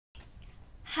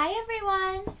Hi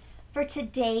everyone! For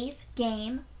today's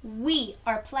game, we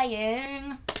are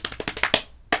playing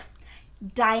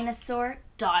Dinosaur.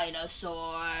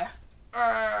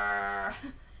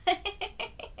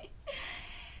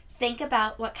 Think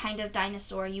about what kind of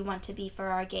dinosaur you want to be for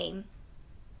our game.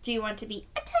 Do you want to be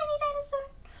a tiny dinosaur,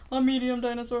 a medium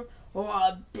dinosaur, or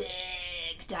a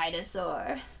big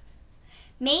dinosaur?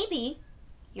 Maybe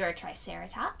you're a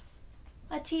triceratops,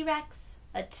 a T-Rex,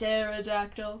 a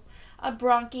pterodactyl, a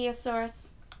bronchiosaurus,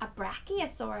 a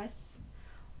brachiosaurus,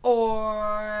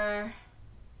 or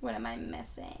what am I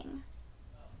missing?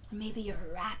 Maybe you're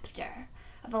a raptor,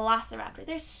 a velociraptor.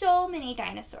 There's so many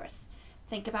dinosaurs.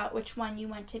 Think about which one you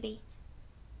want to be.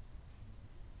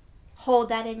 Hold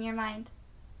that in your mind.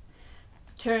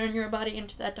 Turn your body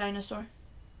into that dinosaur.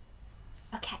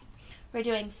 Okay, we're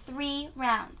doing 3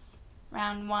 rounds.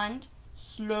 Round 1,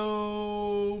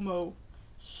 slow-mo,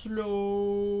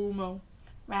 slow-mo.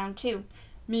 Round 2,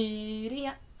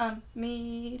 medium. Round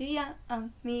 3,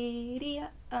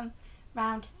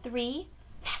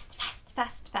 fast.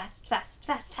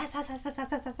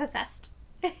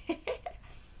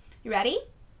 You ready?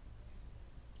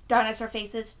 Dinosaur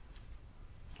faces.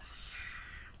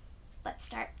 Let's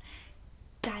start.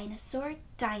 Dinosaur,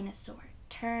 dinosaur,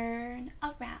 turn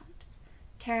around,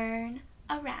 turn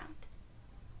around.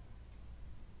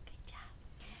 Good job.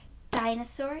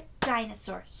 Dinosaur,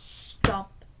 dinosaur, stomp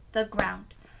the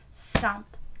ground,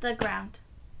 stomp the ground.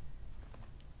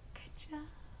 Good job.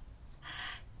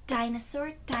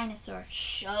 Dinosaur, dinosaur,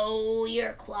 show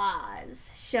your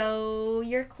claws, show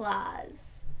your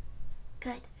claws.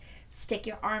 Good. Stick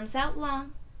your arms out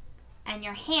long, and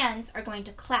your hands are going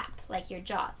to clap like your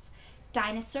jaws.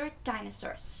 Dinosaur,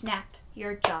 dinosaur, snap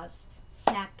your jaws,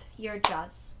 snap your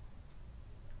jaws.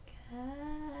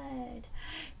 Good.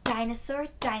 Dinosaur,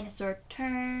 dinosaur,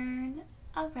 turn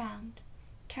around,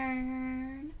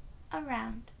 turn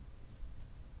around.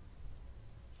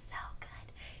 So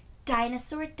good.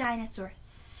 Dinosaur, dinosaur,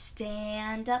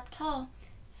 stand up tall,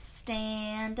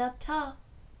 stand up tall.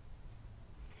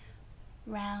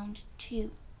 Round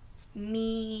 2,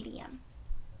 medium.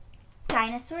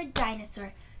 Dinosaur,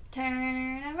 dinosaur,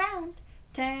 turn around,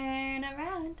 turn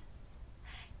around.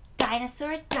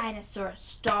 Dinosaur, dinosaur,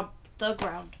 stomp the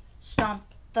ground, stomp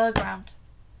the ground.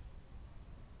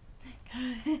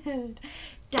 Good.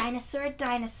 Dinosaur,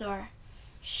 dinosaur,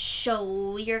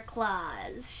 show your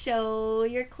claws, show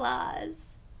your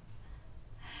claws.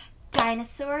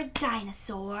 Dinosaur,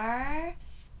 dinosaur,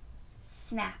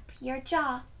 snap your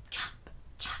jaw, chop,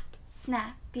 chop,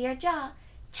 snap your jaw,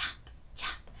 chop,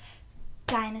 chop.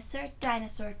 Dinosaur,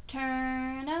 dinosaur,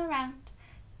 turn around,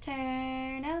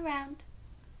 turn around.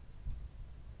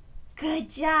 Good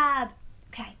job.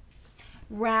 Okay,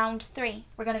 round 3.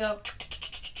 We're going to go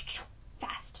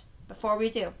fast. Before we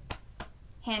do,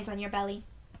 hands on your belly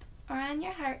or on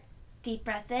your heart. Deep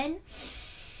breath in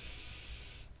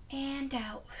and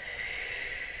out.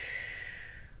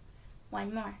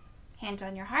 One more. Hands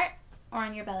on your heart or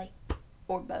on your belly,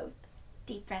 or both.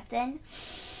 Deep breath in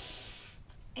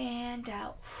and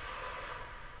out.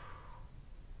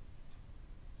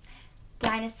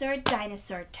 Dinosaur,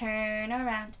 dinosaur, turn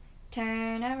around,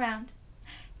 turn around.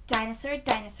 Dinosaur,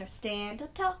 dinosaur, stand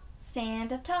up tall,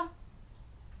 stand up tall.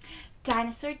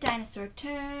 Dinosaur, dinosaur,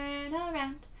 turn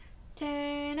around,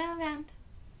 turn around.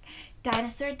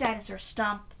 Dinosaur, dinosaur,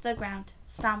 stomp the ground,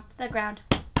 stomp the ground.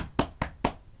 Good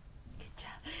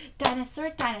job. Dinosaur,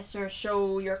 dinosaur,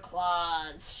 show your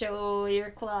claws, show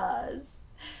your claws.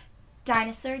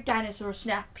 Dinosaur, dinosaur,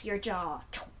 snap your jaw,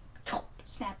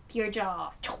 snap your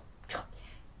jaw.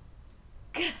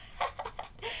 Good.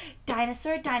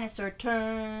 Dinosaur, dinosaur,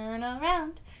 turn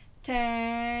around,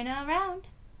 turn around.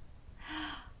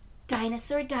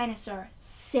 Dinosaur, dinosaur,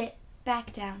 sit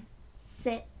back down,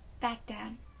 sit back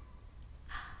down.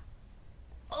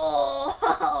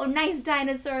 Oh, nice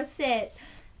dinosaur sit.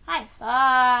 High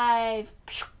five.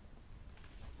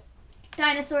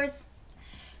 Dinosaurs,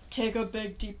 take a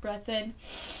big deep breath in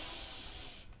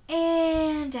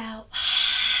and out.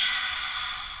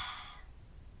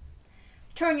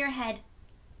 Turn your head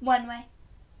one way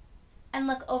and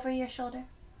look over your shoulder.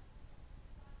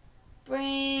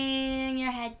 Bring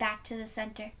your head back to the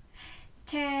center.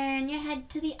 Turn your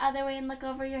head to the other way and look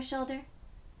over your shoulder.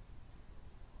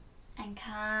 And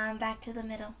come back to the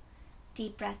middle.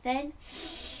 Deep breath in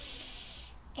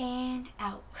and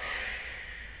out.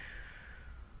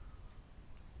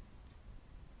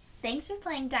 Thanks for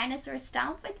playing Dinosaur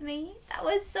Stomp with me. That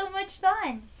was so much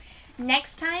fun.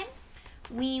 Next time,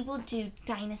 we will do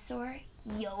dinosaur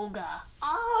yoga.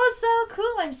 Oh, so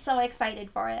cool. I'm so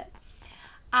excited for it.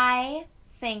 I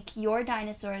think your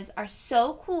dinosaurs are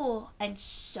so cool and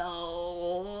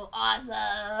so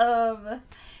awesome.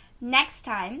 Next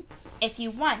time, if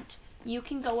you want, you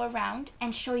can go around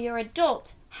and show your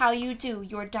adult how you do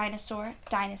your dinosaur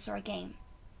game.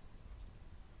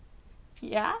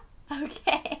 Yeah?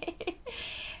 Okay.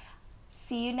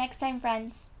 See you next time,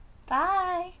 friends.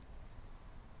 Bye.